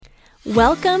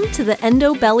Welcome to the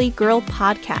Endo Belly Girl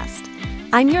podcast.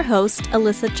 I'm your host,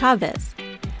 Alyssa Chavez.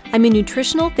 I'm a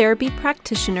nutritional therapy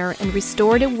practitioner and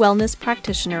restorative wellness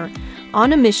practitioner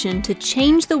on a mission to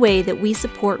change the way that we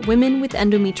support women with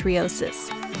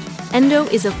endometriosis. Endo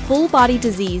is a full-body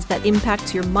disease that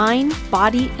impacts your mind,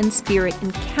 body, and spirit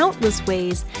in countless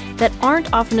ways that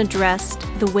aren't often addressed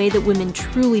the way that women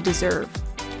truly deserve.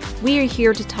 We are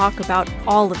here to talk about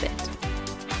all of it.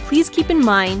 Please keep in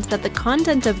mind that the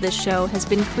content of this show has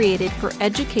been created for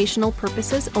educational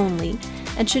purposes only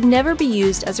and should never be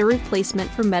used as a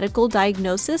replacement for medical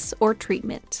diagnosis or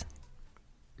treatment.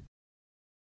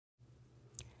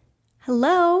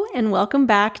 Hello, and welcome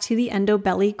back to the Endo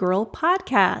Belly Girl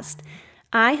podcast.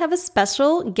 I have a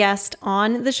special guest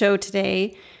on the show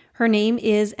today. Her name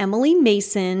is Emily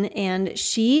Mason, and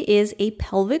she is a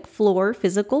pelvic floor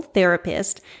physical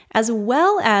therapist, as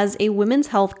well as a women's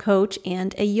health coach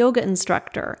and a yoga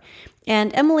instructor.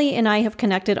 And Emily and I have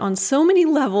connected on so many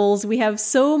levels. We have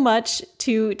so much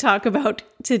to talk about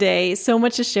today, so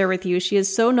much to share with you. She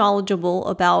is so knowledgeable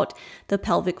about the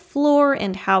pelvic floor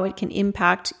and how it can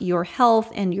impact your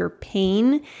health and your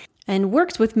pain, and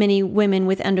works with many women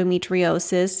with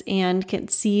endometriosis and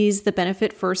sees the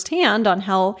benefit firsthand on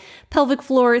how pelvic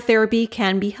floor therapy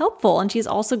can be helpful. And she's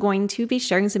also going to be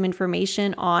sharing some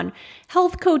information on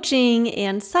health coaching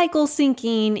and cycle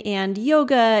syncing and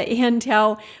yoga, and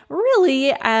how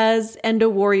really as endo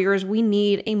warriors, we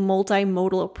need a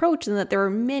multimodal approach, and that there are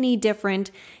many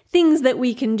different things that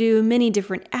we can do, many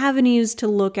different avenues to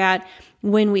look at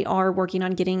when we are working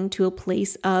on getting to a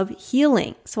place of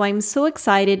healing. So I'm so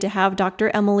excited to have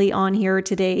Dr. Emily on here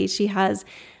today. She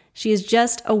is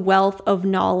just a wealth of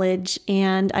knowledge,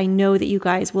 and I know that you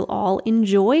guys will all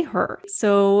enjoy her.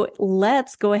 So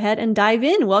let's go ahead and dive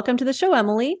in. Welcome to the show,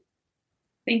 Emily.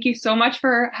 Thank you so much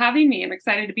for having me. I'm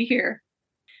excited to be here.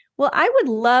 Well, I would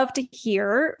love to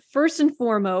hear, first and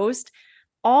foremost,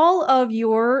 all of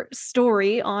your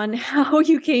story on how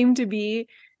you came to be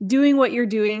doing what you're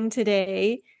doing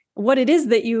today, what it is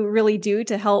that you really do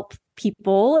to help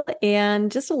people,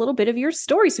 and just a little bit of your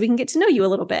story so we can get to know you a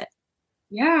little bit.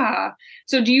 Yeah.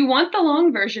 So do you want the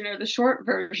long version or the short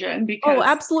version? Oh,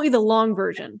 absolutely the long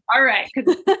version. All right.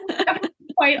 Because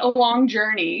it's quite a long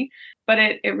journey, but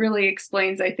it really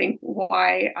explains, I think,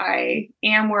 why I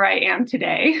am where I am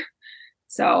today.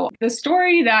 So the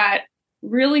story that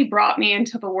really brought me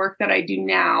into the work that I do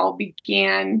now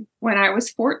began when I was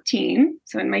 14,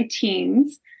 so in my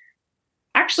teens,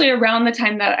 actually around the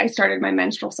time that I started my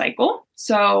menstrual cycle.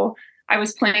 So I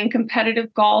was playing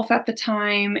competitive golf at the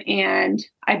time, and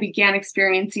I began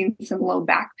experiencing some low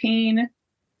back pain.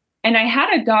 And I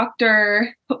had a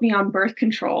doctor put me on birth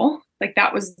control. Like,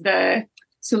 that was the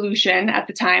solution at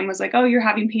the time, was like, oh, you're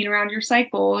having pain around your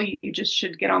cycle, you just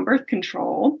should get on birth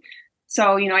control.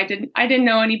 So, I didn't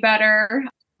know any better,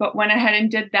 but went ahead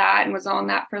and did that and was on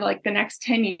that for like the next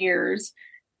 10 years.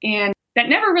 And that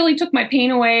never really took my pain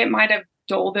away. It might have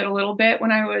dulled it a little bit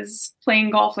when I was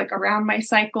playing golf, like around my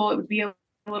cycle, it would be a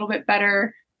little bit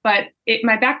better. But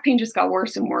my back pain just got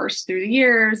worse and worse through the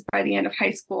years. By the end of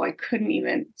high school, I couldn't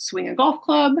even swing a golf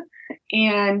club.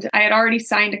 And I had already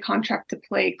signed a contract to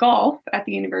play golf at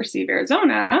the University of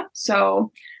Arizona.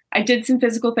 So I did some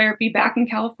physical therapy back in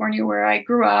California where I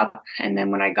grew up. And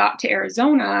then when I got to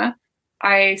Arizona,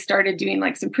 I started doing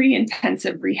like some pretty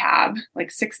intensive rehab,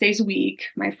 like 6 days a week.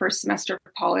 My first semester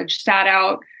of college, sat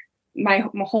out my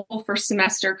whole first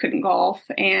semester, couldn't golf.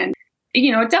 And,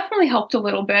 it definitely helped a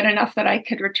little bit, enough that I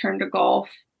could return to golf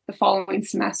the following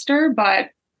semester,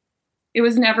 but it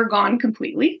was never gone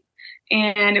completely.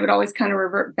 And it would always kind of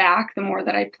revert back the more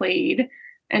that I played.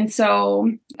 And so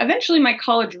eventually my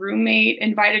college roommate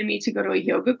invited me to go to a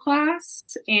yoga class.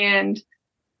 And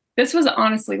this was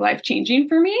honestly life-changing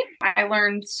for me. I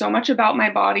learned so much about my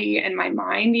body and my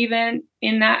mind even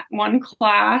in that one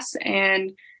class,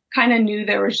 and kind of knew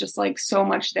there was just like so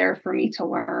much there for me to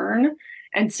learn.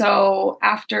 And so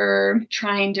after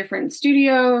trying different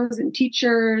studios and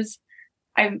teachers,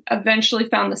 I eventually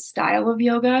found the style of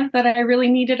yoga that I really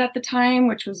needed at the time,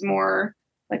 which was more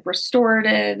like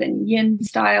restorative and yin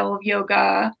style of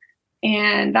yoga.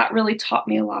 And that really taught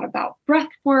me a lot about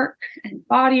breath work and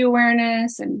body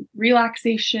awareness and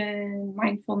relaxation,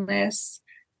 mindfulness,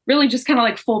 really just kind of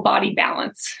like full body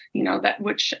balance, that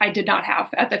which I did not have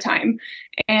at the time.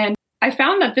 And I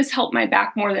found that this helped my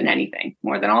back more than anything,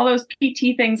 more than all those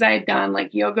PT things I had done.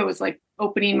 Like, yoga was like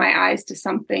opening my eyes to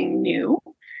something new.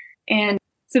 And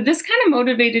so this kind of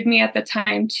motivated me at the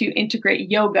time to integrate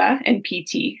yoga and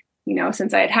PT.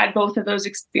 Since I had both of those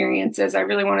experiences, I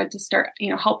really wanted to start,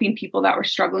 helping people that were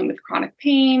struggling with chronic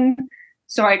pain,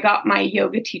 So I got my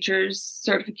yoga teacher's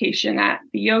certification at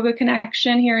the Yoga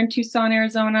Connection here in Tucson,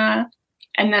 Arizona.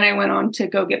 And then I went on to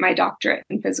go get my doctorate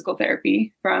in physical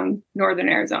therapy from Northern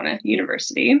Arizona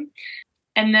University.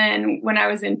 And then when I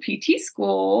was in PT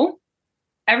school,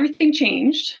 everything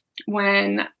changed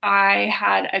when I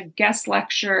had a guest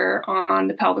lecture on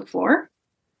the pelvic floor.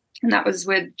 And that was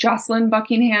with Jocelyn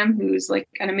Buckingham, who's like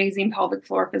an amazing pelvic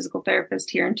floor physical therapist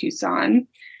here in Tucson.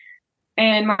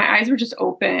 And my eyes were just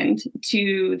opened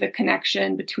to the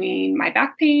connection between my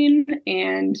back pain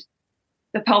and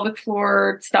the pelvic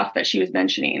floor stuff that she was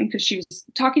mentioning, because she was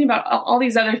talking about all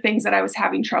these other things that I was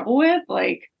having trouble with,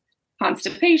 like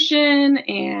constipation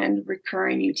and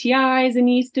recurring UTIs and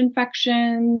yeast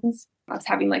infections. I was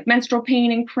having like menstrual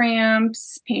pain and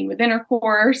cramps, pain with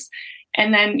intercourse.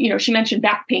 And then, she mentioned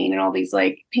back pain and all these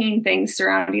like pain things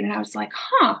surrounding it. And I was like,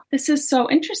 this is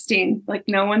so interesting. Like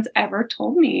no one's ever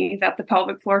told me that the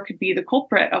pelvic floor could be the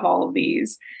culprit of all of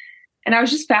these. And I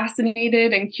was just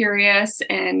fascinated and curious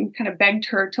and kind of begged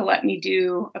her to let me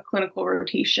do a clinical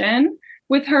rotation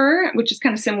with her, which is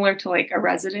kind of similar to like a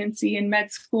residency in med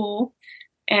school.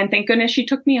 And thank goodness she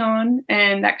took me on.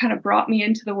 And that kind of brought me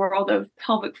into the world of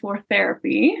pelvic floor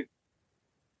therapy.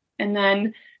 And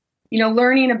then,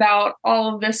 learning about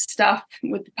all of this stuff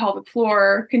with the pelvic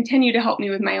floor continued to help me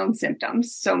with my own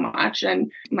symptoms so much.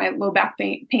 And my low back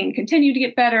pain continued to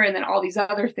get better. And then all these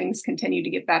other things continued to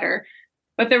get better.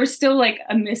 But there was still like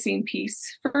a missing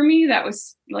piece for me that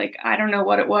was like, I don't know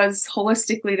what it was.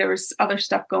 Holistically, there was other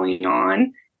stuff going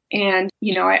on. And,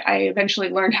 I eventually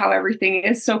learned how everything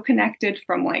is so connected,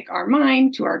 from like our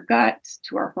mind to our gut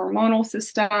to our hormonal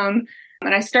system.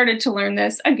 And I started to learn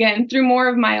this again through more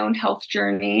of my own health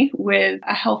journey with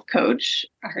a health coach.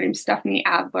 Her name's Stephanie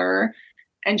Adler.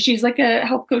 And she's like a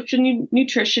health coach and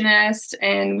nutritionist.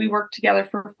 And we worked together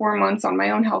for 4 months on my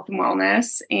own health and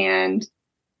wellness. And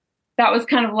that was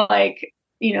kind of like,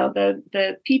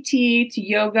 the PT to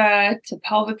yoga to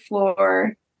pelvic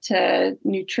floor to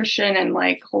nutrition and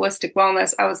like holistic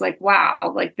wellness. I was like, wow,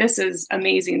 like this is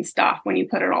amazing stuff when you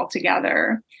put it all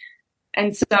together.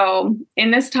 And so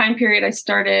in this time period, I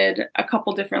started a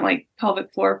couple different like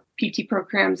pelvic floor PT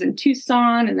programs in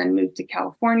Tucson, and then moved to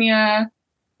California,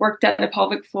 worked at a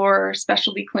pelvic floor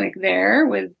specialty clinic there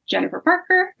with Jennifer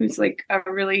Parker, who's like a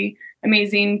really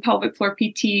amazing pelvic floor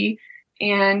PT.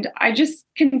 And I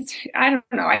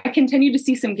continue to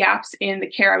see some gaps in the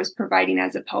care I was providing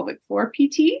as a pelvic floor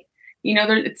PT.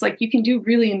 It's like you can do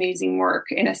really amazing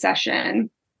work in a session,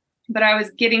 but I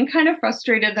was getting kind of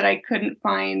frustrated that I couldn't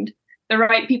find the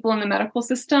right people in the medical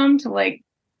system to like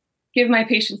give my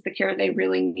patients the care they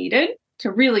really needed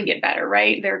to really get better,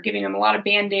 right? They're giving them a lot of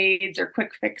Band-Aids or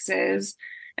quick fixes.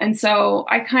 And so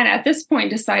I kind of at this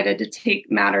point decided to take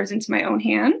matters into my own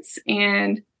hands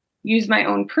and use my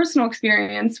own personal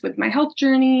experience with my health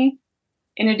journey,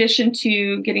 in addition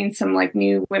to getting some like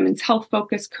new women's health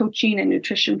focused coaching and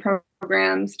nutrition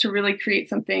programs to really create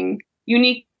something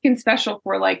unique and special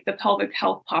for like the pelvic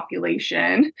health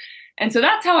population. And so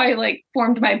that's how I like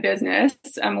formed my business,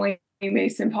 Emily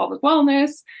Mason Pelvic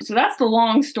Wellness. So that's the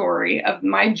long story of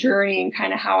my journey and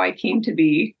kind of how I came to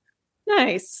be.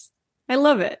 Nice. I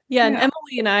love it. Yeah. And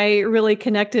Emily and I really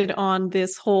connected on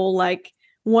this whole, like,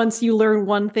 once you learn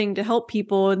one thing to help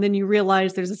people and then you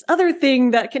realize there's this other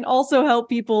thing that can also help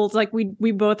people. It's like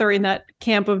we both are in that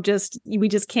camp of we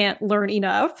just can't learn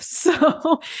enough.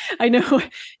 So I know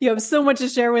you have so much to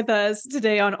share with us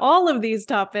today on all of these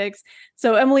topics.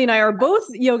 So Emily and I are both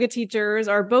yoga teachers,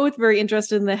 are both very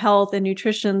interested in the health and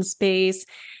nutrition space.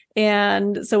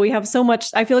 And so we have so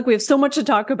much, I feel like we have so much to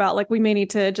talk about. Like we may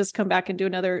need to just come back and do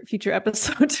another future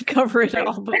episode to cover it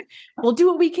all, but we'll do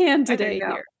what we can today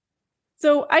here.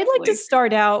 So I'd like to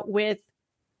start out with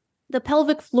the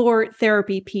pelvic floor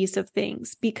therapy piece of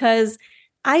things, because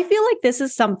I feel like this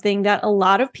is something that a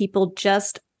lot of people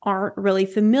just aren't really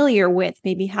familiar with,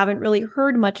 maybe haven't really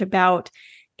heard much about.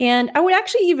 And I would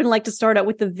actually even like to start out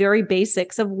with the very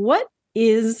basics of what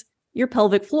is your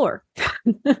pelvic floor?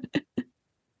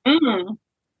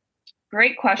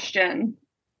 Great question.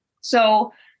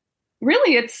 So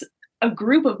really it's a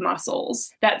group of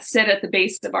muscles that sit at the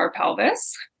base of our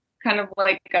pelvis, kind of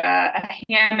like a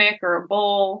hammock or a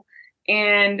bowl.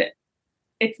 And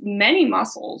it's many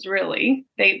muscles, really.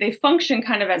 They function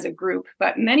kind of as a group,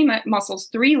 but many muscles,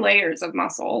 3 layers of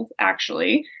muscle,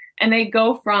 actually. And they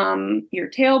go from your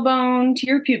tailbone to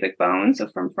your pubic bone, so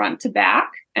from front to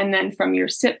back, and then from your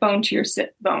sit bone to your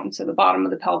sit bone, so the bottom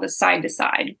of the pelvis side to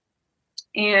side.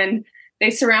 And they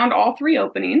surround all 3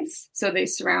 openings. So they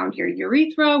surround your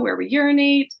urethra, where we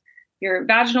urinate, your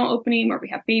vaginal opening where we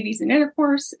have babies and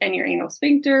intercourse, and your anal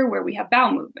sphincter where we have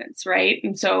bowel movements, right?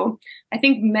 And so I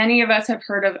think many of us have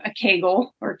heard of a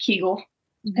Kegel or Kegel,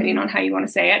 depending on how you want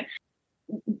to say it.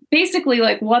 Basically,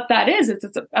 like what that is, it's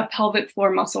a pelvic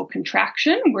floor muscle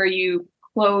contraction where you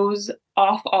close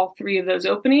off all three of those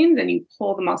openings and you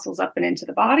pull the muscles up and into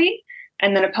the body.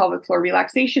 And then a pelvic floor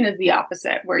relaxation is the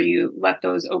opposite, where you let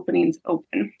those openings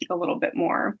open a little bit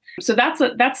more. So that's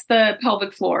the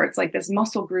pelvic floor. It's like this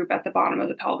muscle group at the bottom of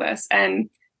the pelvis. And,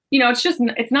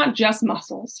 it's not just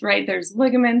muscles, right? There's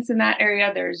ligaments in that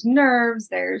area. There's nerves.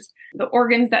 There's the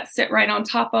organs that sit right on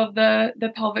top of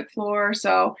the pelvic floor.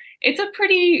 So it's a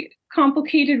pretty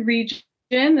complicated region.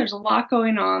 There's a lot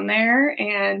going on there.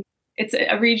 And it's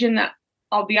a region that,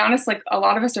 I'll be honest, like a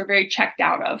lot of us are very checked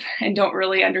out of and don't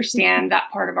really understand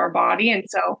that part of our body. And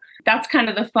so that's kind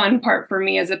of the fun part for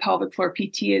me as a pelvic floor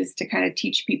PT, is to kind of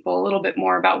teach people a little bit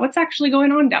more about what's actually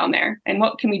going on down there and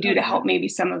what can we do to help maybe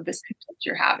some of the symptoms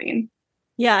you're having.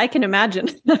 Yeah, I can imagine.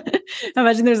 I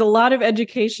imagine there's a lot of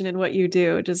education in what you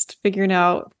do, just figuring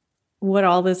out what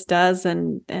all this does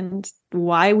and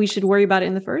why we should worry about it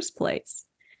in the first place.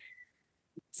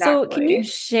 Exactly. So can you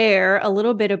share a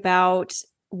little bit about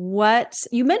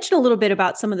you mentioned a little bit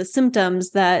about some of the symptoms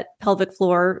that pelvic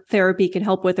floor therapy can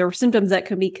help with, or symptoms that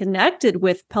can be connected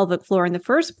with pelvic floor in the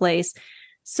first place.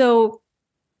 So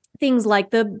things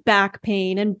like the back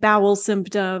pain and bowel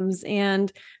symptoms and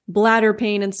bladder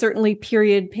pain and certainly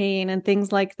period pain and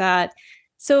things like that.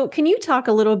 So can you talk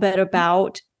a little bit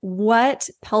about what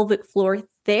pelvic floor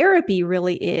therapy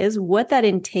really is, what that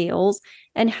entails,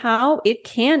 and how it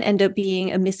can end up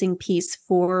being a missing piece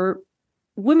for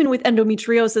women with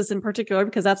endometriosis in particular,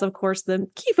 because that's, of course, the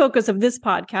key focus of this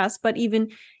podcast, but even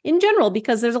in general,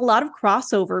 because there's a lot of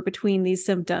crossover between these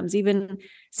symptoms, even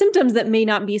symptoms that may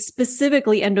not be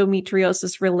specifically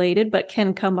endometriosis related, but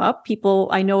can come up.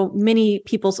 I know many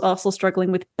people also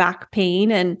struggling with back pain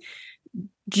and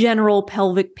general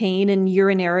pelvic pain and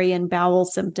urinary and bowel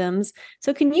symptoms.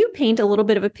 So can you paint a little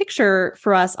bit of a picture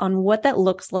for us on what that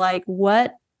looks like,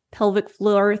 what pelvic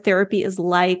floor therapy is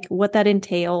like, what that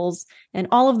entails, and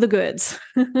all of the goods?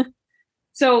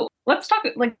 So let's talk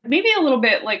like maybe a little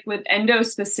bit like with endo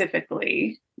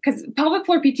specifically, because pelvic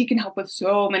floor PT can help with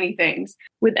so many things.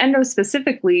 With endo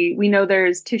specifically, we know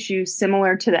there's tissue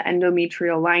similar to the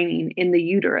endometrial lining in the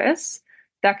uterus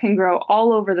that can grow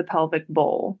all over the pelvic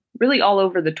bowl, really all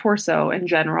over the torso in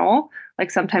general.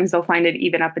 Like sometimes they'll find it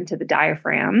even up into the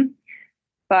diaphragm.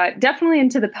 But definitely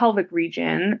into the pelvic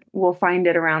region, we'll find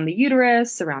it around the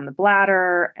uterus, around the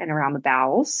bladder, and around the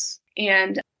bowels.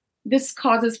 And this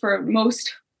causes for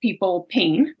most people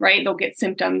pain, right? They'll get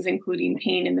symptoms, including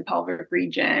pain in the pelvic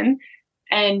region.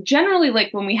 And generally, like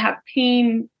when we have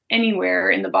pain anywhere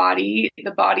in the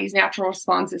body's natural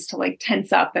response is to like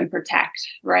tense up and protect,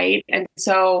 right? And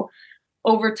so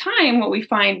over time, what we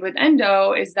find with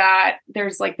endo is that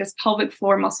there's like this pelvic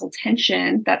floor muscle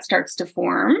tension that starts to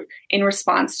form in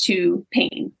response to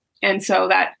pain. And so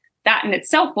that in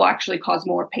itself will actually cause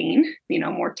more pain.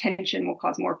 More tension will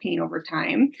cause more pain over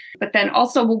time. But then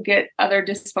also we'll get other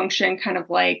dysfunction, kind of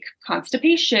like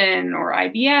constipation or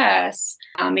IBS.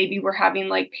 Maybe we're having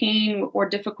like pain or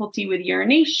difficulty with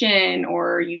urination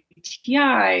or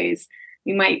UTIs.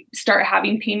 We might start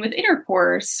having pain with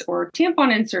intercourse or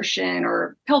tampon insertion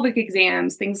or pelvic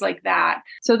exams, things like that.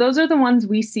 So those are the ones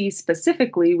we see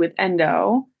specifically with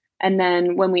endo. And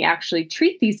then when we actually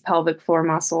treat these pelvic floor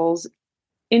muscles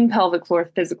in pelvic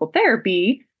floor physical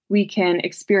therapy, we can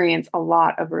experience a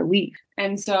lot of relief.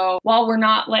 And so while we're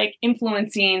not like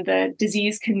influencing the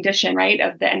disease condition, right,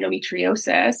 of the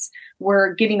endometriosis,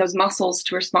 we're getting those muscles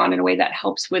to respond in a way that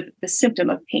helps with the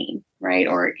symptom of pain, right?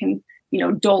 Or it can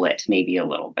dull it maybe a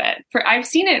little bit. I've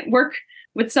seen it work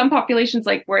with some populations,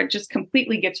 like where it just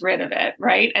completely gets rid of it,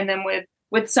 right? And then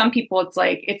with some people, it's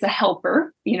like it's a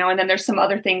helper, and then there's some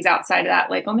other things outside of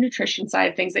that, like on the nutrition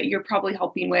side, things that you're probably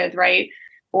helping with, right?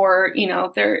 Or,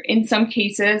 they're in some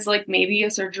cases, like maybe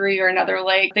a surgery or another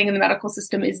like thing in the medical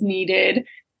system is needed.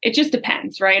 It just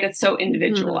depends, right? It's so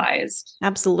individualized.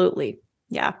 Absolutely.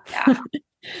 Yeah.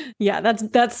 Yeah,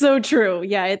 that's so true.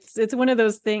 Yeah, it's one of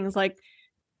those things like,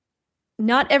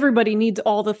 not everybody needs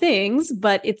all the things,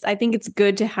 but I think it's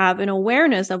good to have an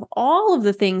awareness of all of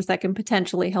the things that can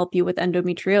potentially help you with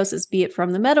endometriosis, be it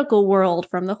from the medical world,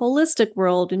 from the holistic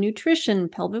world, nutrition,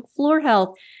 pelvic floor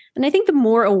health. And I think the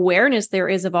more awareness there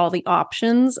is of all the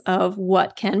options of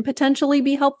what can potentially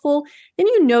be helpful, then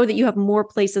you know that you have more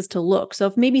places to look. So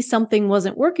if maybe something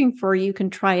wasn't working for you, you can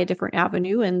try a different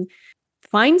avenue and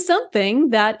find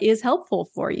something that is helpful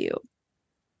for you.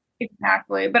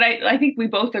 Exactly. But I think we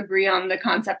both agree on the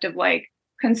concept of like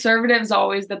conservative is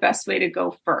always the best way to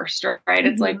go first, right?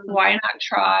 It's like, why not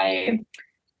try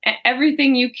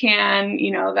everything you can,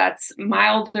 that's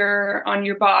milder on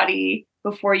your body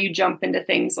before you jump into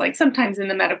things like sometimes in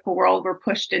the medical world, we're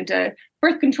pushed into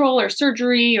birth control or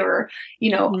surgery or,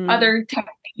 other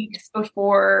techniques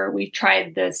before we've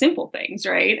tried the simple things,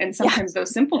 right? And sometimes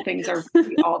those simple things are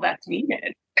really all that's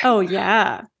needed. Oh,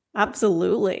 yeah,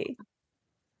 absolutely.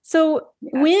 So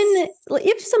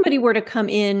if somebody were to come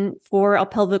in for a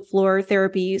pelvic floor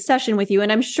therapy session with you,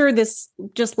 and I'm sure this,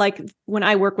 just like when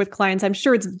I work with clients, I'm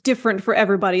sure it's different for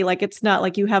everybody. Like it's not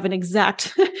like you have an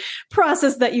exact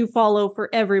process that you follow for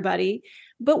everybody,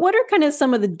 but what are kind of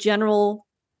some of the general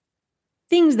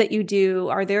things that you do?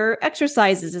 Are there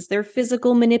exercises? Is there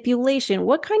physical manipulation?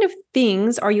 What kind of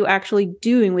things are you actually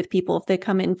doing with people if they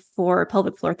come in for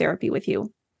pelvic floor therapy with you?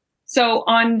 So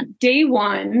on day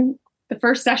one, the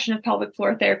first session of pelvic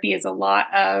floor therapy is a lot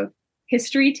of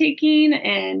history taking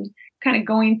and kind of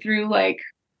going through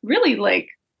really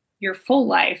your full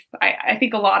life. I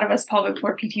think a lot of us pelvic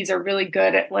floor PTs are really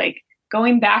good at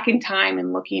going back in time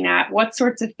and looking at what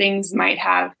sorts of things might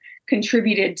have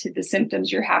contributed to the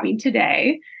symptoms you're having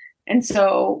today. And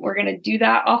so we're going to do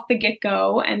that off the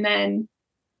get-go. And then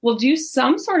we'll do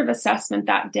some sort of assessment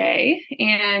that day.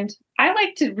 And I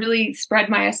like to really spread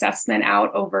my assessment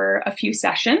out over a few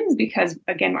sessions because,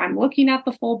 again, I'm looking at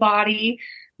the full body,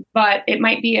 but it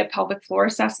might be a pelvic floor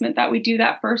assessment that we do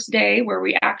that first day where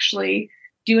we actually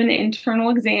do an internal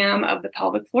exam of the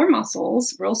pelvic floor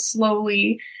muscles real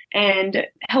slowly and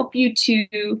help you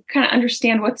to kind of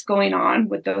understand what's going on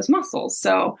with those muscles.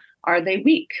 So are they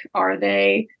weak? Are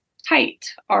they tight?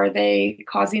 Are they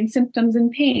causing symptoms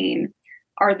and pain?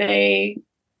 Are they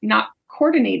not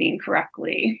coordinating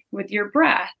correctly with your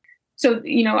breath? So,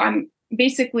 I'm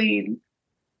basically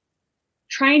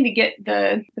trying to get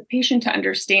the patient to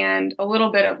understand a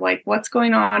little bit of what's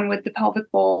going on with the pelvic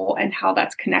bowl and how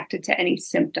that's connected to any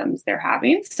symptoms they're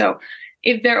having. So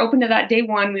if they're open to that day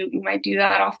one, we might do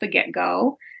that off the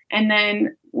get-go. And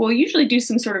then we'll usually do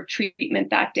some sort of treatment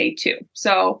that day too.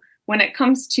 So when it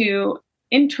comes to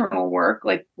internal work,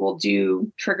 we'll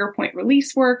do trigger point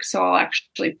release work. So I'll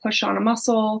actually push on a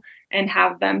muscle and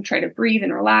have them try to breathe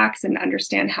and relax and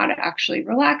understand how to actually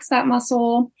relax that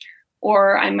muscle.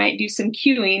 Or I might do some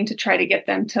cueing to try to get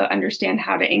them to understand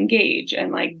how to engage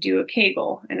and do a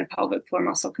Kegel and a pelvic floor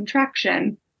muscle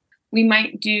contraction. We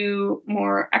might do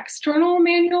more external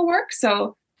manual work.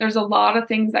 So there's a lot of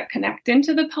things that connect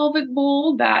into the pelvic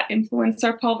bowl that influence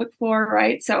our pelvic floor,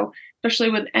 right? So especially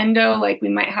with endo, we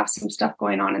might have some stuff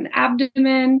going on in the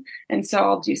abdomen. And so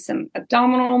I'll do some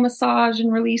abdominal massage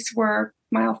and release work,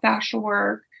 myofascial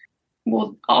work.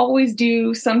 We'll always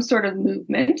do some sort of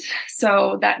movement.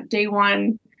 So that day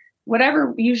one,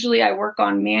 whatever usually I work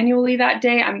on manually that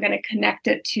day, I'm going to connect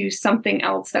it to something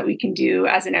else that we can do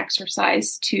as an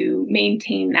exercise to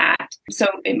maintain that. So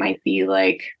it might be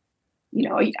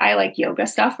I like yoga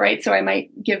stuff, right? So I might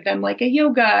give them a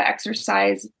yoga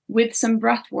exercise with some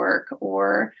breath work,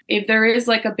 or if there is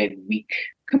a big weak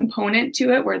component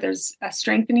to it where there's a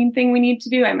strengthening thing we need to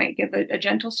do, I might give a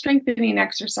gentle strengthening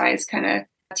exercise, kind of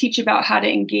teach about how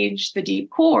to engage the deep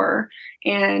core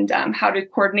and how to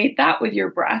coordinate that with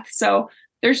your breath. So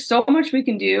there's so much we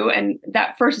can do. And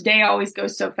that first day always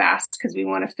goes so fast because we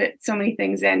want to fit so many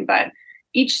things in. But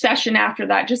each session after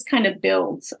that just kind of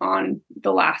builds on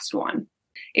the last one.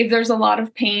 If there's a lot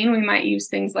of pain, we might use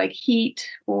things like heat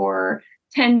or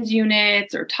TENS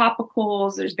units or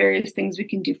topicals. There's various things we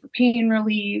can do for pain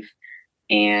relief.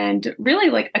 And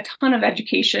really a ton of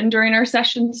education during our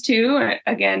sessions too.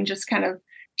 Again, just kind of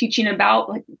teaching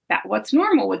about what's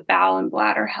normal with bowel and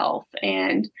bladder health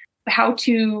and how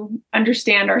to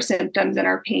understand our symptoms and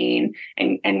our pain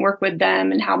and work with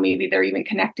them and how maybe they're even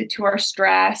connected to our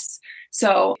stress.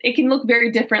 So it can look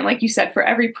very different, like you said, for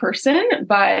every person.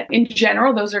 But in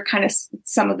general, those are kind of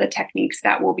some of the techniques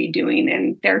that we'll be doing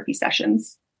in therapy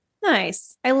sessions.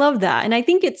 Nice. I love that. And I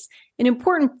think it's an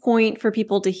important point for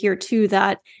people to hear too,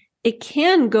 that it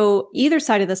can go either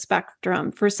side of the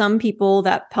spectrum. For some people,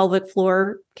 that pelvic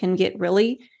floor can get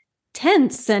really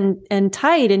tense and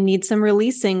tight and need some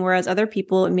releasing, whereas other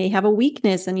people, it may have a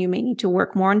weakness and you may need to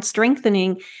work more on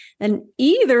strengthening. And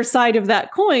either side of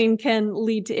that coin can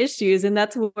lead to issues. And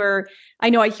that's where I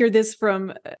know I hear this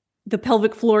from the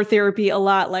pelvic floor therapy a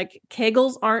lot,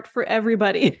 Kegels aren't for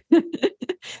everybody.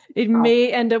 It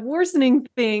may end up worsening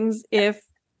things if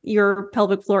your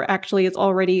pelvic floor actually is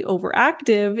already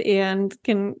overactive and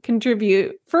can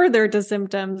contribute further to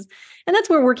symptoms. And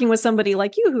that's where working with somebody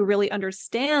like you who really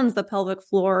understands the pelvic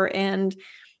floor and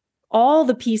all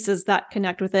the pieces that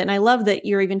connect with it. And I love that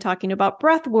you're even talking about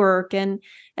breath work and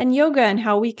yoga and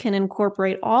how we can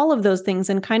incorporate all of those things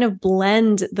and kind of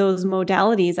blend those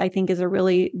modalities, I think is a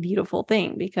really beautiful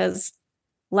thing because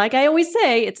like I always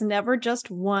say, it's never just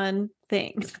one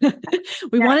thing.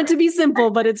 We want it to be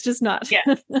simple, but it's just not.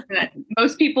 Yeah.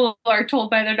 Most people are told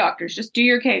by their doctors, just do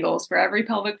your Kegels for every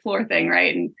pelvic floor thing,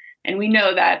 right? And we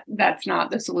know that that's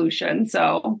not the solution.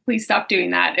 So please stop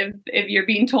doing that if you're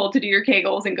being told to do your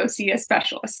Kegels and go see a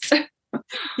specialist.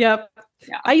 Yep.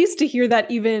 Yeah. I used to hear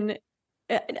that even,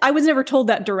 I was never told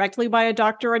that directly by a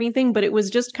doctor or anything, but it was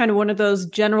just kind of one of those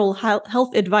general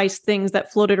health advice things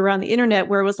that floated around the internet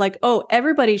where it was like, oh,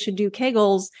 everybody should do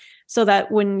Kegels so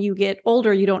that when you get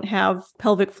older, you don't have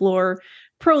pelvic floor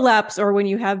prolapse, or when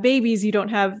you have babies, you don't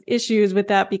have issues with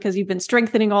that because you've been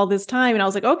strengthening all this time. And I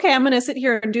was like, okay, I'm going to sit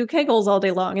here and do Kegels all day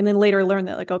long. And then later learn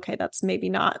that like, okay, that's maybe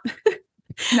not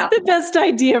the best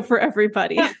idea for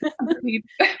everybody.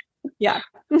 Yeah.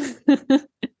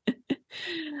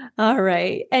 All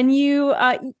right. And you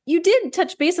did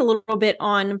touch base a little bit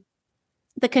on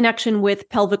the connection with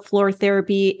pelvic floor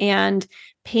therapy and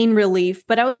pain relief,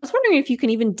 but I was wondering if you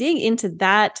can even dig into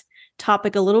that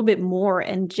topic a little bit more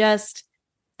and just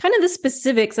kind of the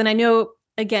specifics. And I know,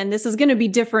 again, this is going to be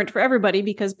different for everybody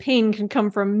because pain can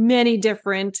come from many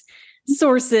different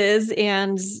sources,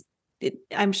 and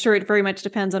I'm sure it very much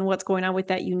depends on what's going on with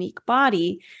that unique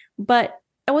body. But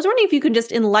I was wondering if you could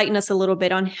just enlighten us a little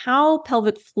bit on how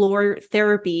pelvic floor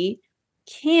therapy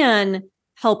can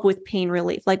help with pain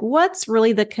relief. Like, what's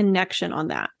really the connection on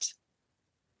that?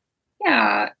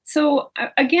 Yeah. So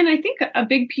again, I think a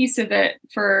big piece of it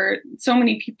for so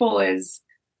many people is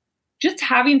just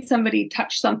having somebody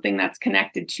touch something that's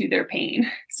connected to their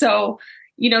pain. So,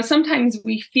 sometimes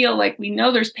we feel like we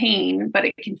know there's pain, but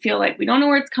it can feel like we don't know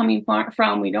where it's coming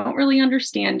from. We don't really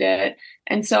understand it.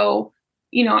 And so,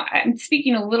 I'm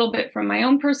speaking a little bit from my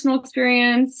own personal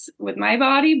experience with my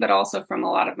body, but also from a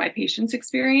lot of my patients'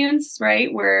 experience,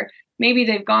 right? Where maybe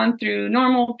they've gone through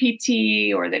normal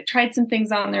PT or they've tried some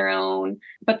things on their own,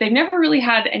 but they've never really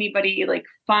had anybody like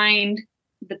find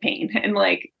the pain and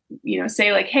like,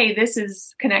 say like, hey, this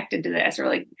is connected to this, or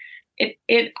like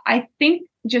it, I think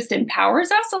just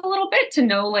empowers us a little bit to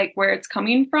know like where it's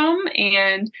coming from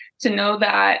and to know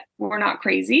that we're not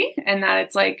crazy and that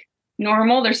it's like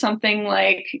normal. There's something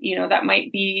like, that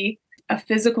might be a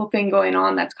physical thing going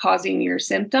on that's causing your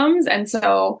symptoms. And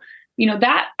so,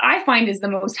 that I find is the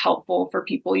most helpful for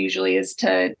people usually is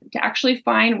to actually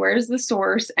find where's the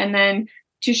source and then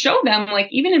to show them like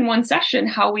even in one session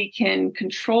how we can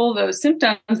control those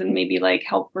symptoms and maybe like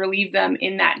help relieve them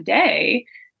in that day.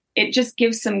 It just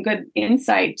gives some good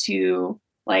insight to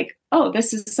like, oh,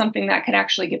 this is something that could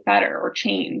actually get better or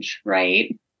change,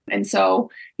 right? And so,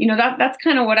 that's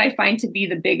kind of what I find to be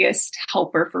the biggest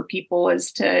helper for people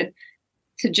is to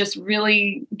just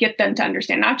really get them to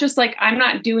understand, not just like, I'm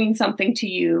not doing something to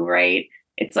you, right?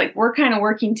 It's like, we're kind of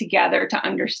working together to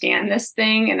understand this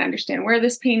thing and understand where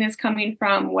this pain is coming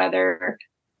from, whether,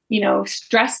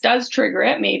 stress does trigger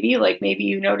it. Maybe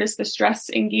you notice the stress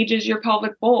engages your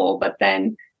pelvic bowl, but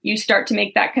then you start to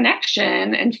make that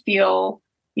connection and feel,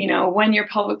 when your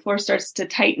pelvic floor starts to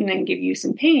tighten and give you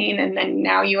some pain, and then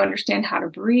now you understand how to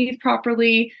breathe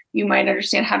properly. You might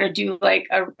understand how to do like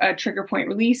a trigger point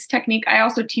release technique. I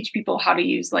also teach people how to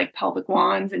use like pelvic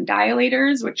wands and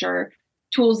dilators, which are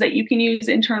tools that you can use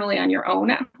internally on your own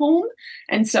at home.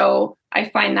 And so I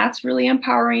find that's really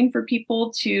empowering for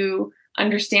people to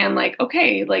understand like,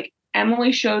 okay, like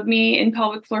Emily showed me in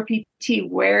pelvic floor PT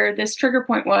where this trigger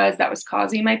point was that was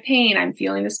causing my pain. I'm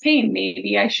feeling this pain.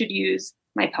 Maybe I should use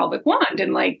my pelvic wand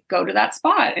and like go to that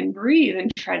spot and breathe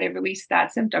and try to release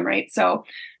that symptom. Right. So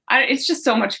it's just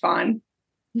so much fun.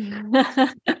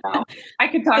 I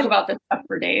could talk about this stuff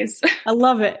for days. I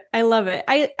love it.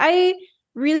 I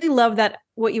really love that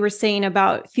what you were saying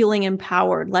about feeling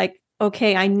empowered. Like,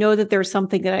 okay, I know that there's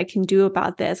something that I can do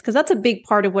about this, because that's a big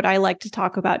part of what I like to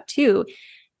talk about too.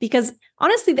 Because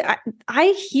honestly, I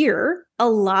hear a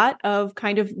lot of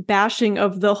kind of bashing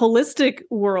of the holistic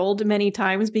world many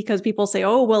times because people say,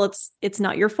 oh, well, it's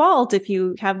not your fault if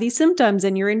you have these symptoms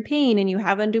and you're in pain and you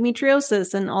have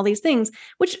endometriosis and all these things,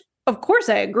 which of course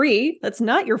I agree. That's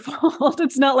not your fault.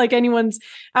 It's not like anyone's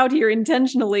out here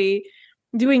intentionally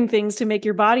doing things to make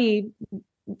your body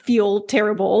feel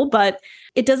terrible, but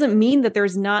it doesn't mean that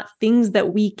there's not things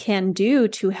that we can do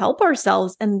to help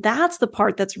ourselves. And that's the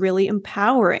part that's really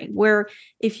empowering, where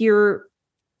if you're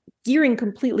gearing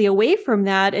completely away from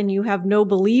that and you have no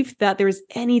belief that there's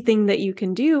anything that you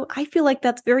can do, I feel like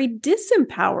that's very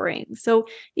disempowering. So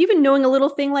even knowing a little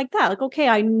thing like that, like, okay,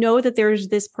 I know that there's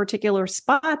this particular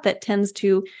spot that tends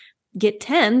to get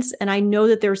tense and I know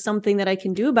that there's something that I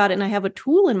can do about it and I have a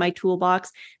tool in my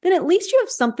toolbox, then at least you have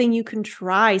something you can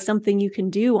try, something you can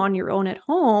do on your own at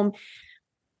home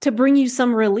to bring you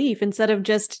some relief instead of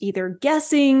just either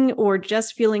guessing or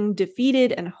just feeling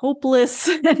defeated and hopeless.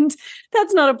 And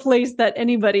that's not a place that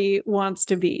anybody wants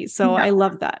to be. So No, I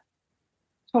love that.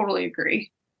 totally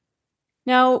agree.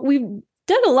 Now, we've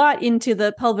dug a lot into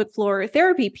the pelvic floor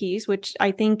therapy piece, which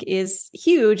I think is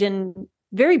huge and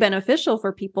very beneficial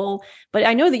for people. But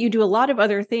I know that you do a lot of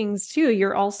other things too.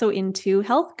 You're also into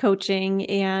health coaching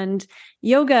and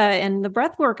yoga and the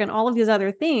breath work and all of these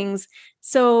other things.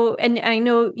 So, and I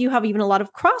know you have even a lot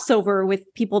of crossover with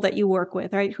people that you work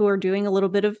with, right? Who are doing a little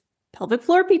bit of pelvic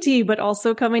floor PT, but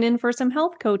also coming in for some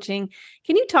health coaching.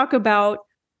 Can you talk about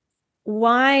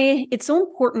why it's so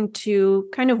important to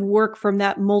kind of work from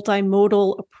that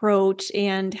multimodal approach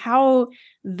and how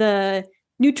the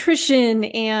nutrition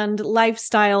and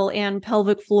lifestyle and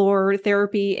pelvic floor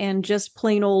therapy and just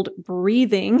plain old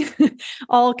breathing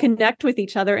all connect with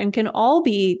each other and can all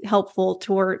be helpful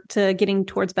to getting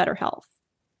towards better health?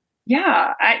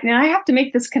 Yeah, I have to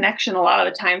make this connection a lot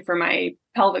of the time for my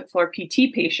pelvic floor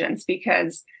PT patients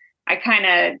because I kind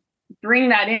of bring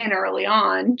that in early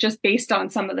on just based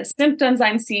on some of the symptoms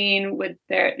I'm seeing with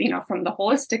their, from the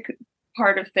holistic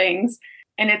part of things.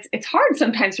 And it's hard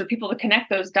sometimes for people to connect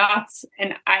those dots.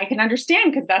 And I can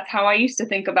understand because that's how I used to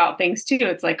think about things too.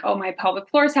 It's like, oh, my pelvic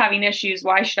floor is having issues.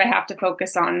 Why should I have to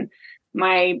focus on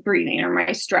my breathing or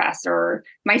my stress or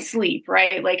my sleep,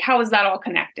 right? Like, how is that all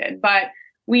connected? But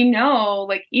we know,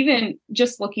 like, even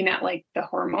just looking at like the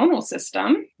hormonal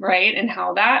system, right? And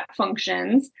how that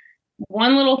functions,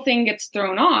 one little thing gets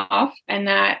thrown off and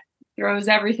that throws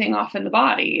everything off in the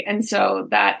body. And so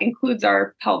that includes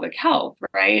our pelvic health,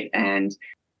 right? And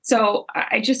so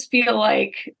I just feel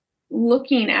like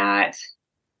looking at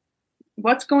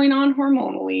what's going on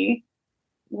hormonally,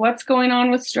 what's going on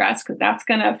with stress, because that's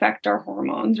going to affect our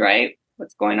hormones, right?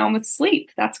 What's going on with sleep,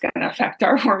 that's going to affect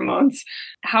our hormones.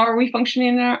 How are we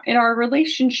functioning in our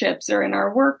relationships or in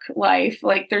our work life?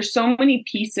 Like, there's so many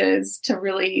pieces to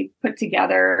really put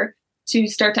together to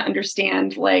start to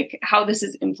understand like how this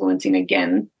is influencing,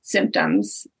 again,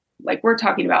 symptoms like we're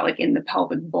talking about, like in the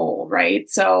pelvic bowl, right?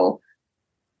 So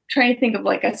trying to think of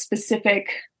like a specific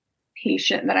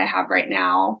patient that I have right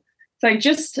now. So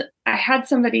I had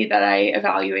somebody that I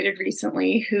evaluated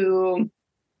recently who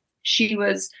she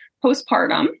was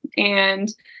postpartum,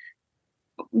 and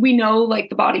we know like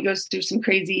the body goes through some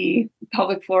crazy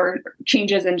pelvic floor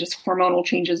changes and just hormonal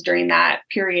changes during that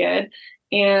period.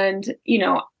 And,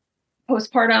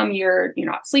 postpartum, you're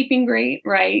not sleeping great,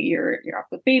 right? You're up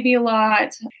with baby a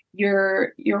lot.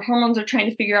 Your hormones are trying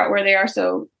to figure out where they are.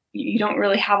 So you don't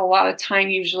really have a lot of time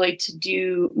usually to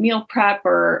do meal prep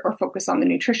or focus on the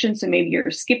nutrition. So maybe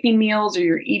you're skipping meals or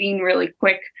you're eating really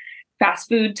quick fast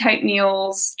food type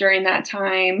meals during that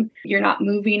time. You're not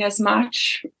moving as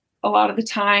much a lot of the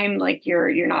time. Like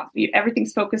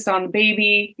everything's focused on the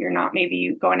baby. You're not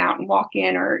maybe going out and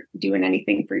walking or doing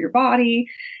anything for your body.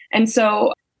 And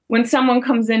so when someone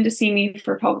comes in to see me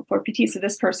for pelvic floor PT, so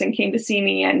this person came to see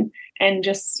me and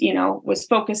just, was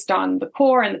focused on the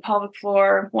core and the pelvic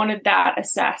floor, wanted that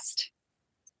assessed.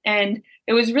 And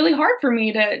it was really hard for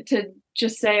me to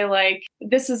just say, like,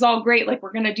 this is all great. Like,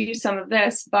 we're going to do some of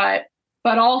this, but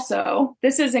also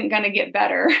this isn't going to get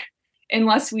better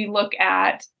unless we look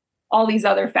at all these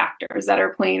other factors that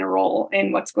are playing a role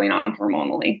in what's going on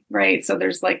hormonally, right? So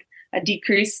there's like a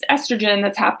decreased estrogen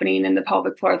that's happening in the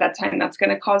pelvic floor at that time. That's going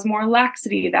to cause more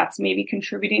laxity. That's maybe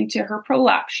contributing to her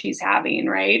prolapse she's having,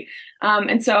 right?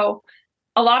 And so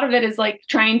a lot of it is like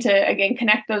trying to, again,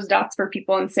 connect those dots for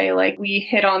people and say, like, we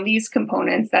hit on these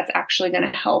components. That's actually going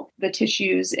to help the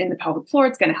tissues in the pelvic floor.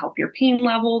 It's going to help your pain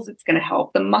levels. It's going to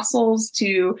help the muscles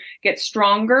to get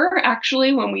stronger,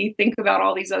 actually, when we think about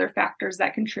all these other factors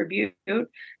that contribute.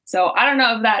 So I don't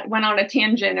know if that went on a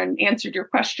tangent and answered your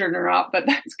question or not, but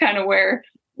that's kind of where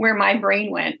my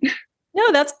brain went.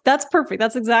 No, that's perfect.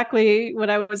 That's exactly what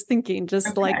I was thinking.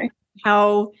 Just like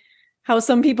how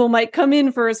some people might come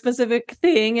in for a specific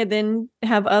thing and then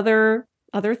have other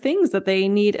things that they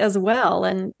need as well.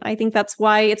 And I think that's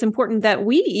why it's important that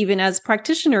we, even as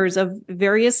practitioners of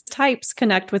various types,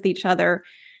 connect with each other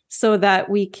so that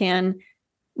we can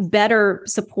better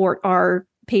support our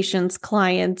patients,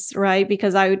 clients, right?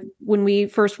 Because when we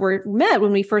first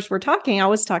were talking, I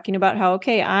was talking about how,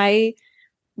 okay, I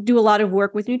do a lot of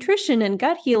work with nutrition and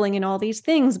gut healing and all these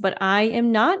things, but I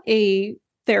am not a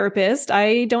therapist.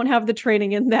 I don't have the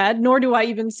training in that, nor do I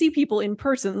even see people in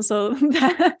person. So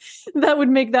that would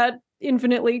make that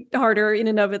infinitely harder in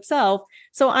and of itself.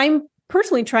 So I'm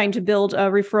personally trying to build a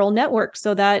referral network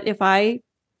so that if I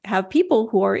have people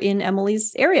who are in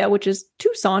Emily's area, which is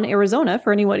Tucson, Arizona,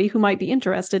 for anybody who might be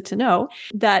interested to know,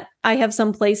 that I have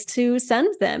some place to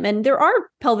send them. And there are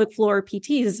pelvic floor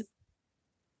PTs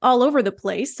all over the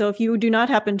place. So if you do not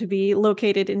happen to be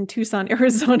located in Tucson,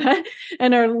 Arizona,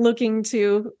 and are looking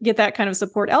to get that kind of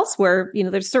support elsewhere,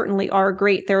 there certainly are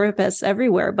great therapists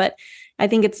everywhere. But I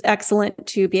think it's excellent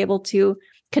to be able to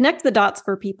connect the dots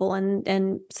for people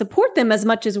and support them as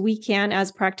much as we can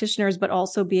as practitioners, but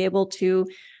also be able to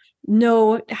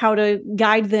know how to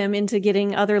guide them into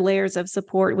getting other layers of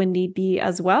support when need be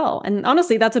as well. And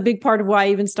honestly, that's a big part of why I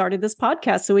even started this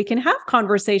podcast, so we can have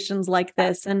conversations like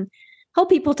this and help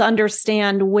people to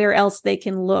understand where else they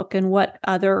can look and what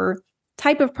other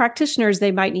type of practitioners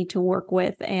they might need to work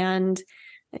with, and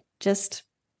just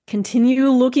continue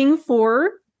looking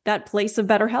for that place of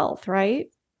better health, right?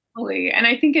 And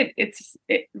I think it's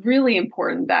really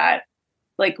important that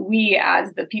like we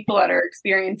as the people that are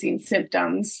experiencing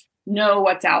symptoms know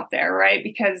what's out there, right?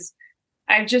 Because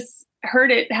I've just heard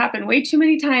it happen way too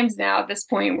many times now at this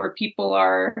point where people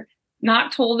are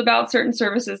not told about certain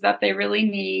services that they really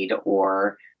need,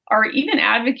 or are even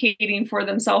advocating for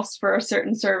themselves for a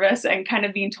certain service and kind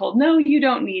of being told, no, you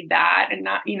don't need that, and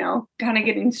not, kind of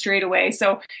getting straight away.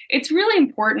 So it's really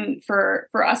important for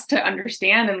us to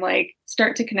understand and like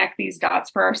start to connect these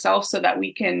dots for ourselves so that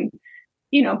we can,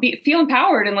 feel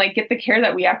empowered and like get the care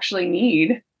that we actually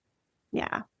need.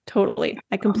 Yeah, totally.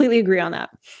 I completely agree on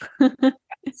that.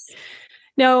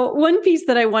 Now, one piece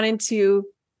that I wanted to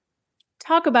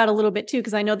talk about a little bit too,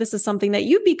 because I know this is something that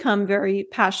you've become very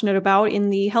passionate about in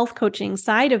the health coaching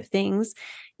side of things,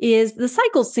 is the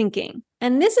cycle syncing.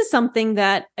 And this is something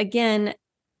that, again,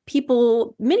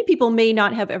 many people may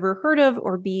not have ever heard of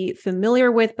or be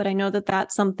familiar with, but I know that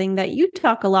that's something that you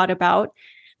talk a lot about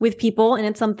with people. And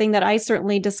it's something that I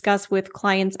certainly discuss with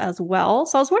clients as well.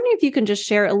 So I was wondering if you can just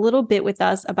share a little bit with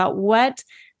us about what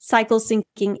cycle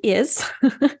syncing is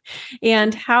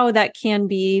and how that can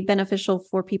be beneficial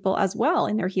for people as well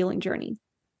in their healing journey.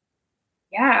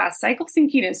 Yeah, cycle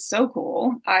syncing is so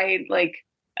cool. I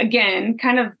again,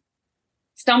 kind of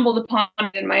stumbled upon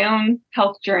it in my own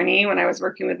health journey when I was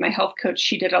working with my health coach.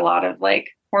 She did a lot of like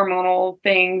hormonal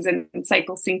things and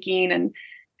cycle syncing,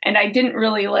 and I didn't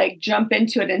really like jump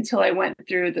into it until I went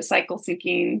through the cycle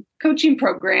syncing coaching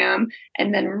program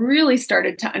and then really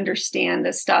started to understand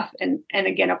this stuff and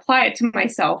again, apply it to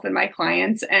myself and my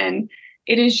clients. And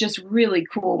it is just really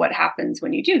cool what happens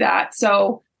when you do that.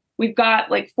 So we've got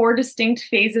like 4 distinct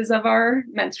phases of our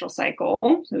menstrual cycle.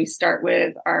 So we start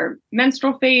with our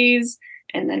menstrual phase,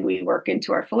 and then we work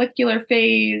into our follicular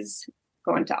phase,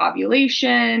 go into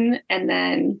ovulation, and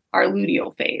then our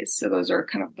luteal phase. So those are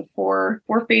kind of the four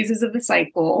phases of the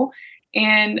cycle.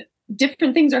 And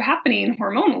different things are happening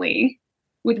hormonally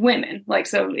with women. Like,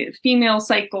 so female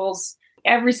cycles,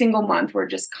 every single month, we're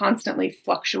just constantly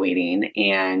fluctuating.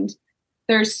 And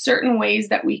there's certain ways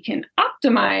that we can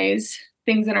optimize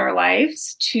things in our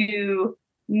lives to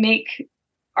make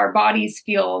our bodies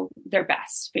feel their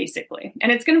best, basically.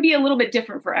 And it's going to be a little bit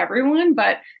different for everyone,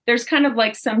 but there's kind of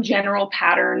like some general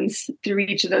patterns through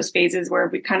each of those phases where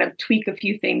we kind of tweak a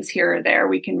few things here or there.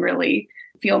 We can really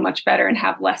feel much better and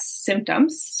have less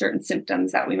symptoms, certain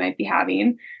symptoms that we might be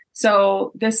having.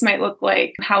 So this might look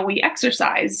like how we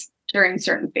exercise during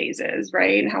certain phases,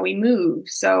 right? And how we move.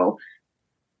 So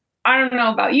I don't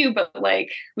know about you, but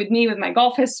like with me, with my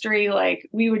golf history, like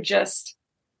we would just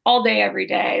all day, every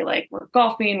day, like we're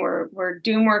golfing, we're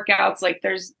doing workouts, like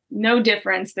there's no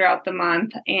difference throughout the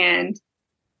month. And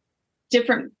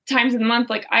different times of the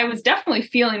month, like I was definitely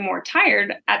feeling more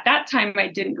tired. At that time, I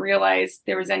didn't realize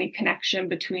there was any connection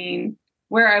between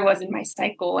where I was in my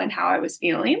cycle and how I was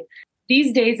feeling.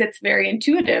 These days, it's very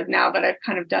intuitive now that I've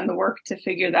kind of done the work to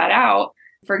figure that out.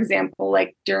 For example,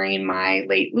 like during my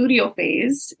late luteal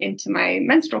phase into my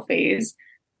menstrual phase,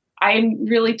 I'm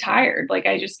really tired. Like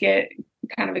I just get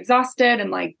kind of exhausted. And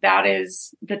like, that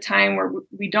is the time where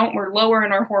we're lower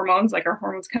in our hormones, like our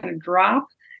hormones kind of drop,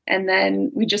 and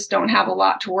then we just don't have a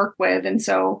lot to work with. And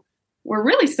so we're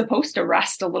really supposed to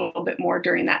rest a little bit more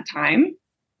during that time.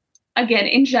 Again,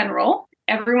 in general,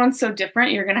 everyone's so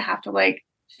different. You're going to have to like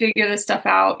figure this stuff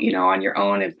out, on your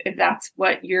own, if that's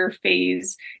what your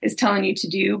phase is telling you to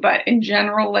do. But in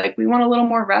general, like we want a little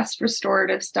more rest,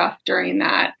 restorative stuff during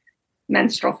that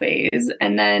menstrual phase.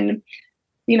 And then,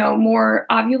 more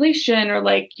ovulation or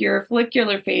like your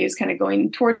follicular phase, kind of going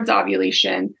towards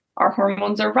ovulation, our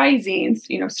hormones are rising,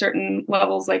 certain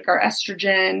levels like our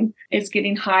estrogen is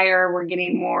getting higher. We're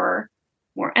getting more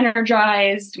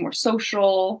energized, more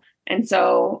social. And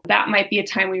so that might be a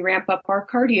time we ramp up our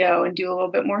cardio and do a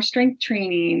little bit more strength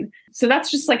training. So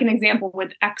that's just like an example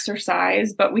with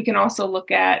exercise, but we can also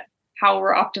look at how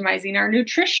we're optimizing our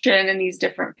nutrition in these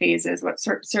different phases, what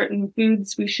certain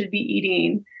foods we should be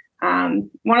eating.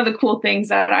 One of the cool things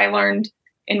that I learned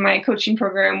in my coaching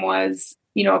program was,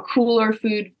 a cooler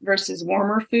food versus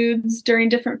warmer foods during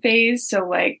different phases. So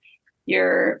like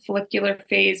your follicular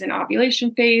phase and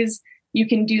ovulation phase, you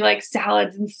can do like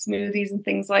salads and smoothies and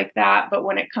things like that. But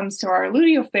when it comes to our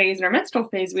luteal phase and our menstrual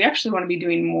phase, we actually want to be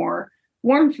doing more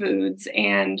warm foods.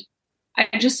 And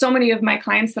so many of my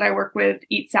clients that I work with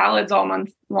eat salads all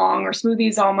month long or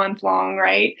smoothies all month long,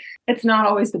 right? It's not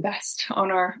always the best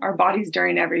on our bodies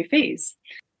during every phase.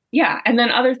 Yeah. And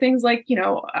then other things like,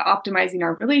 optimizing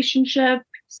our relationship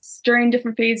during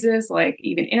different phases, like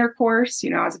even intercourse,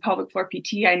 as a pelvic floor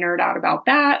PT, I nerd out about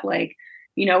that. Like,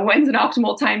 when's an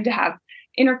optimal time to have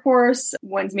intercourse?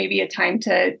 When's maybe a time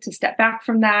to step back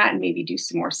from that and maybe do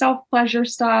some more self-pleasure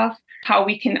stuff? How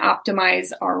we can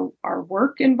optimize our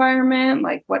work environment,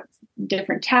 like what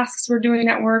different tasks we're doing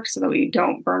at work so that we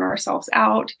don't burn ourselves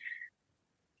out.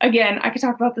 Again, I could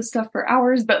talk about this stuff for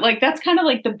hours, but like that's kind of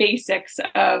like the basics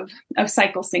of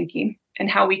cycle syncing and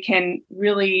how we can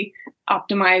really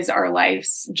optimize our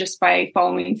lives just by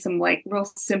following some like real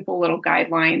simple little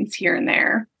guidelines here and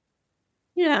there.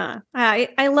 Yeah,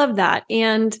 I love that.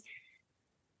 And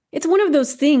it's one of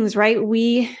those things, right?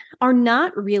 We are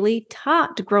not really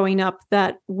taught growing up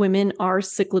that women are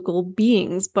cyclical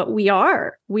beings, but we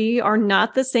are. We are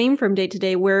not the same from day to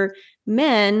day, where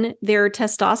men, their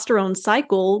testosterone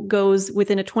cycle goes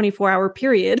within a 24-hour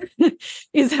period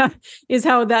is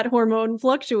how that hormone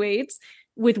fluctuates.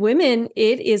 With women,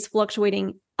 it is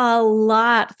fluctuating a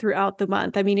lot throughout the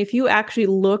month. I mean, if you actually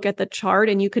look at the chart,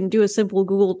 and you can do a simple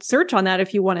Google search on that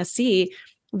if you want to see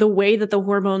the way that the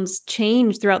hormones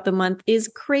change throughout the month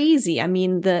is crazy. I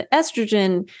mean, the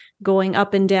estrogen going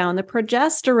up and down, the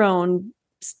progesterone,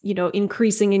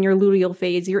 increasing in your luteal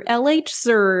phase, your LH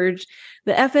surge,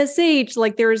 the FSH,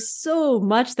 like there's so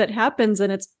much that happens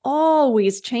and it's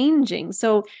always changing.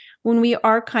 So when we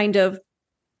are kind of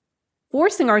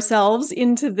forcing ourselves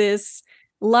into this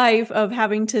life of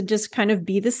having to just kind of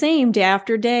be the same day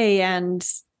after day and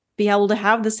be able to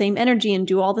have the same energy and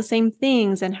do all the same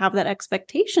things and have that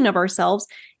expectation of ourselves,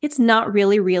 it's not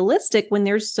really realistic when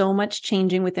there's so much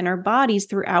changing within our bodies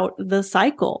throughout the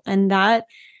cycle. And that,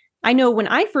 I know when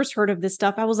I first heard of this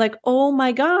stuff, I was like, oh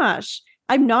my gosh,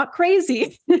 I'm not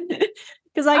crazy.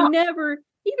 Because I never,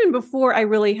 even before I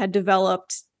really had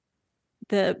developed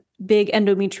the big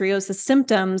endometriosis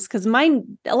symptoms, because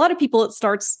a lot of people, it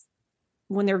starts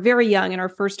when they're very young and are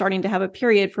first starting to have a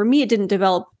period. For me, it didn't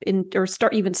develop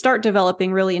start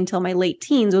developing really until my late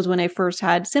teens was when I first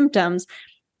had symptoms.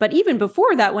 But even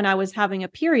before that, when I was having a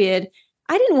period,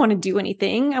 I didn't want to do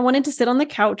anything. I wanted to sit on the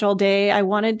couch all day. I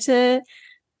wanted to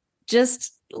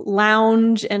just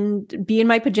lounge and be in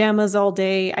my pajamas all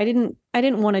day. I didn't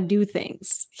want to do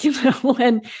things,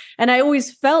 and I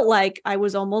always felt like I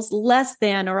was almost less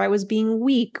than, or I was being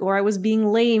weak, or I was being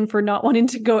lame for not wanting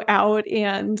to go out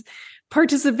and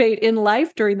participate in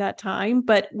life during that time.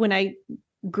 But when I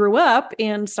grew up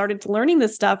and started learning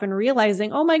this stuff and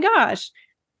realizing, oh my gosh,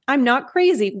 I'm not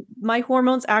crazy. My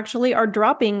hormones actually are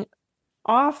dropping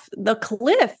off the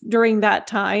cliff during that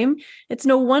time. It's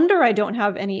no wonder I don't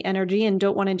have any energy and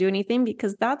don't want to do anything,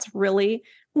 because that's really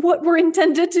what we're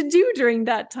intended to do during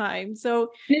that time.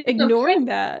 So ignoring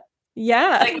that.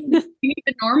 Yeah. Like, we need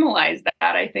to normalize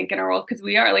that, I think, in our world, because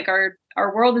we are like our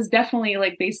world is definitely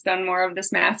like based on more of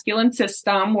this masculine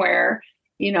system where,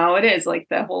 it is like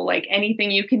the whole, like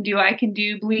anything you can do, I can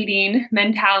do bleeding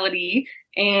mentality.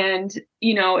 And,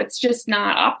 it's just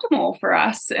not optimal for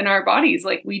us and our bodies.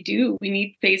 Like we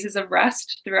need phases of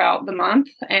rest throughout the month.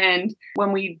 And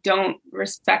when we don't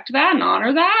respect that and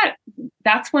honor that,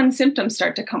 that's when symptoms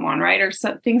start to come on, right? Or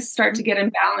things start to get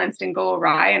imbalanced and go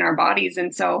awry in our bodies.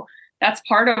 And so that's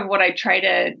part of what I try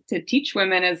to teach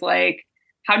women is like,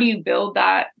 how do you build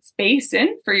that space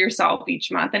in for yourself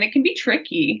each month? And it can be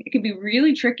tricky. It can be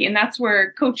really tricky. And that's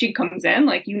where coaching comes in.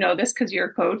 Like, this because you're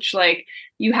a coach, like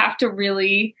you have to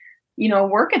really,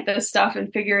 work at this stuff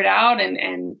and figure it out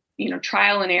and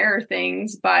trial and error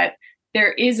things. But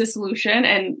there is a solution.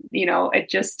 And, it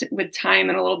just with time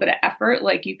and a little bit of effort,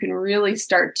 like you can really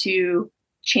start to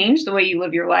change the way you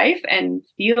live your life and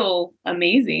feel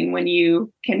amazing when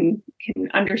you can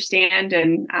understand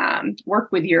and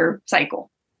work with your cycle.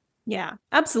 Yeah,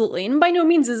 absolutely. And by no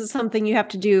means is it something you have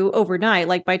to do overnight.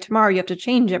 Like by tomorrow, you have to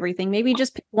change everything. Maybe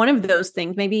just pick one of those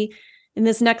things. Maybe in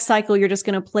this next cycle, you're just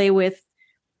going to play with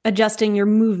adjusting your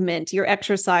movement, your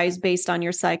exercise based on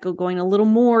your cycle, going a little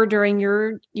more during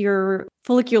your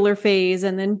follicular phase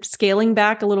and then scaling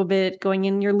back a little bit, going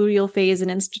in your luteal phase and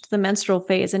into the menstrual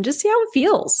phase, and just see how it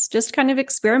feels. Just kind of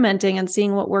experimenting and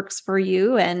seeing what works for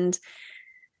you and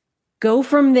go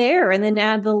from there, and then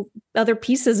add the other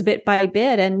pieces bit by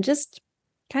bit and just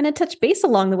kind of touch base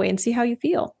along the way and see how you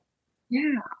feel.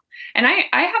 Yeah. And I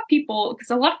have people, because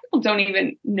a lot of people don't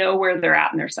even know where they're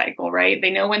at in their cycle, right?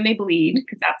 They know when they bleed,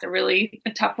 because that's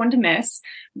a tough one to miss.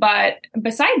 But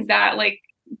besides that, like,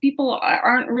 people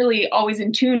aren't really always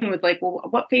in tune with like, well,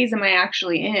 what phase am I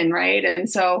actually in, right? And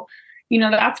so,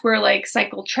 that's where like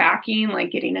cycle tracking,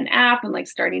 like getting an app and like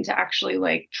starting to actually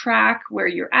like track where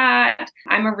you're at.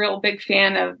 I'm a real big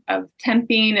fan of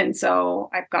temping. And so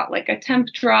I've got like a temp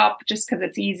drop just because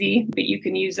it's easy, but you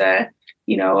can use a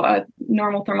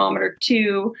normal thermometer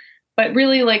too. But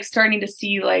really like starting to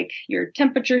see like your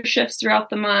temperature shifts throughout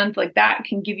the month, like that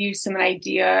can give you some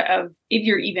idea of if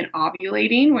you're even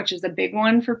ovulating, which is a big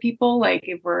one for people. Like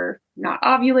if we're not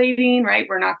ovulating, right,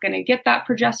 we're not going to get that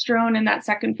progesterone in that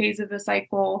second phase of the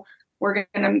cycle. We're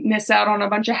going to miss out on a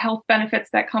bunch of health benefits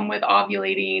that come with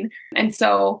ovulating. And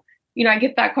so, I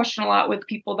get that question a lot with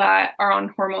people that are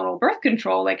on hormonal birth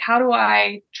control. Like, how do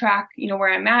I track,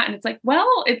 where I'm at? And it's like,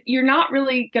 well, you're not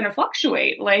really going to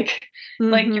fluctuate like your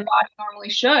body normally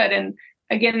should. And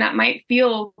again, that might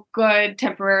feel good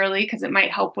temporarily because it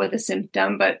might help with a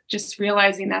symptom, but just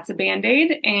realizing that's a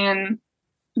Band-Aid, and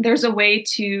there's a way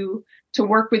to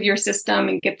work with your system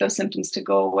and get those symptoms to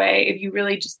go away if you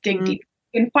really just dig deep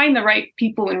and find the right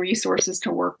people and resources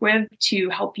to work with to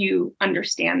help you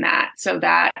understand that, so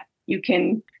that you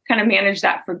can kind of manage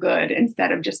that for good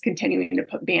instead of just continuing to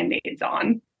put Band-Aids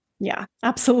on. Yeah,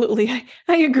 absolutely.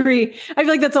 I agree. I feel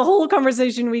like that's a whole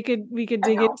conversation we could dig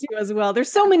into as well.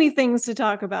 There's so many things to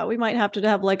talk about. We might have to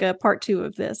have like a part 2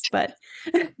 of this, but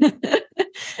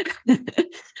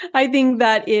I think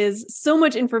that is so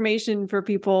much information for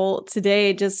people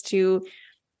today, just to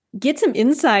get some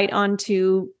insight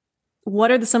onto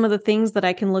what are some of the things that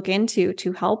I can look into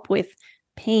to help with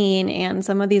pain and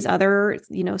some of these other,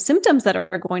 symptoms that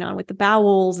are going on with the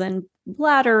bowels and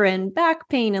bladder and back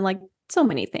pain and like so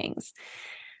many things.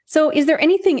 So is there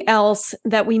anything else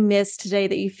that we missed today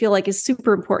that you feel like is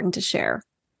super important to share?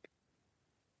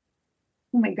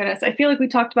 Oh my goodness. I feel like we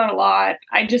talked about a lot.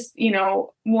 I just,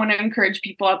 want to encourage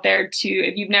people out there to,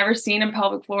 if you've never seen a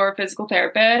pelvic floor physical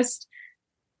therapist,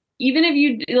 even if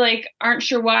you like aren't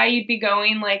sure why you'd be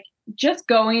going, like just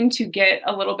going to get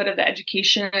a little bit of the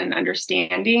education and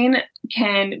understanding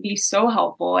can be so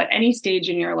helpful at any stage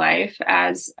in your life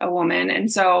as a woman.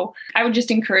 And so I would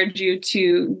just encourage you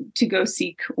to go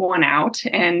seek one out.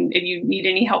 And if you need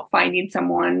any help finding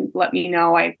someone, let me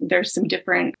know. There's some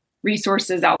different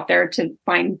resources out there to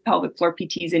find pelvic floor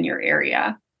PTs in your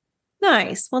area.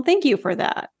 Nice. Well, thank you for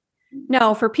that.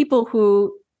 Now, for people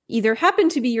who either happen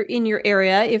to be in your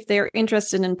area, if they're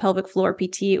interested in pelvic floor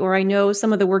PT, or I know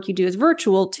some of the work you do is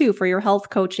virtual too for your health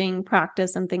coaching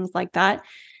practice and things like that,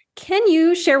 can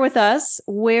you share with us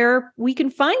where we can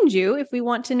find you if we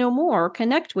want to know more or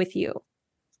connect with you?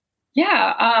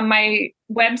 Yeah, my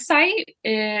website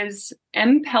is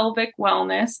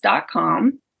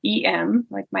mpelvicwellness.com. EM,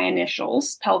 like my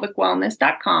initials,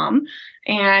 pelvicwellness.com.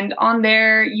 And on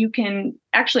there, you can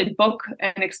actually book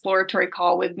an exploratory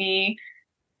call with me.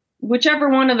 Whichever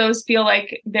one of those feel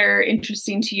like they're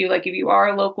interesting to you. Like if you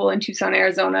are local in Tucson,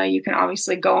 Arizona, you can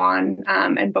obviously go on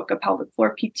and book a pelvic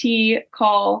floor PT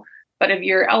call. But if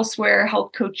you're elsewhere,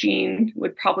 health coaching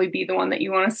would probably be the one that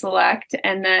you want to select.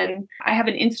 And then I have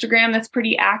an Instagram that's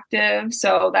pretty active.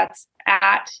 So that's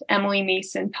at Emily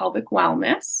Mason Pelvic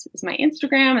Wellness is my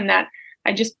Instagram. And that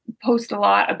I just post a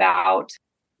lot about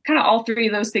kind of all three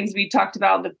of those things we talked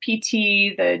about, the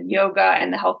PT, the yoga,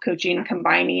 and the health coaching,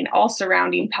 combining all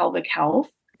surrounding pelvic health.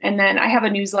 And then I have a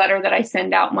newsletter that I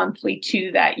send out monthly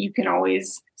too that you can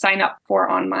always sign up for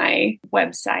on my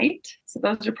website. So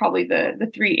those are probably the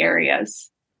 3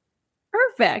 areas.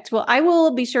 Perfect. Well, I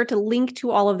will be sure to link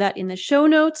to all of that in the show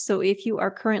notes. So if you are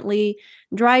currently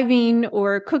driving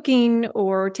or cooking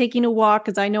or taking a walk,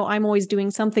 because I know I'm always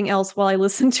doing something else while I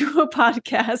listen to a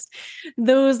podcast,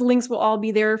 those links will all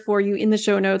be there for you in the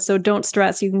show notes. So don't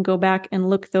stress. You can go back and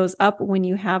look those up when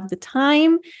you have the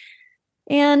time.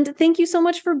 And thank you so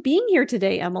much for being here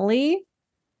today, Emily.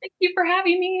 Thank you for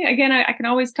having me. Again, I can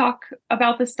always talk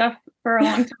about this stuff for a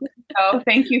long time. So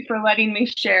thank you for letting me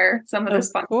share some of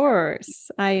this fun. Of course.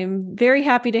 I am very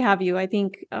happy to have you. I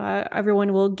think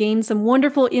everyone will gain some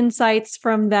wonderful insights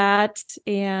from that.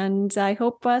 And I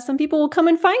hope some people will come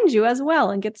and find you as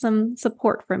well and get some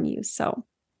support from you. So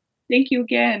thank you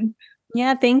again.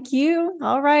 Yeah, thank you.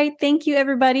 All right. Thank you,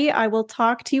 everybody. I will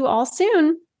talk to you all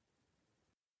soon.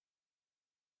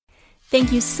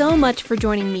 Thank you so much for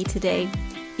joining me today.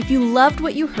 If you loved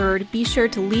what you heard, be sure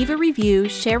to leave a review,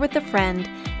 share with a friend,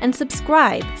 and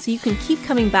subscribe so you can keep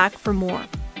coming back for more.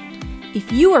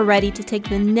 If you are ready to take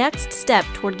the next step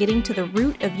toward getting to the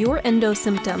root of your endo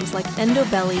symptoms like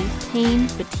endobelly, pain,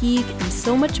 fatigue, and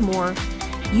so much more,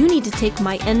 you need to take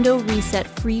my Endo Reset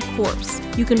free course.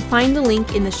 You can find the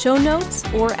link in the show notes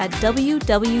or at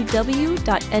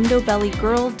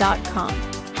www.endobellygirl.com.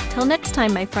 Till next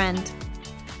time, my friend.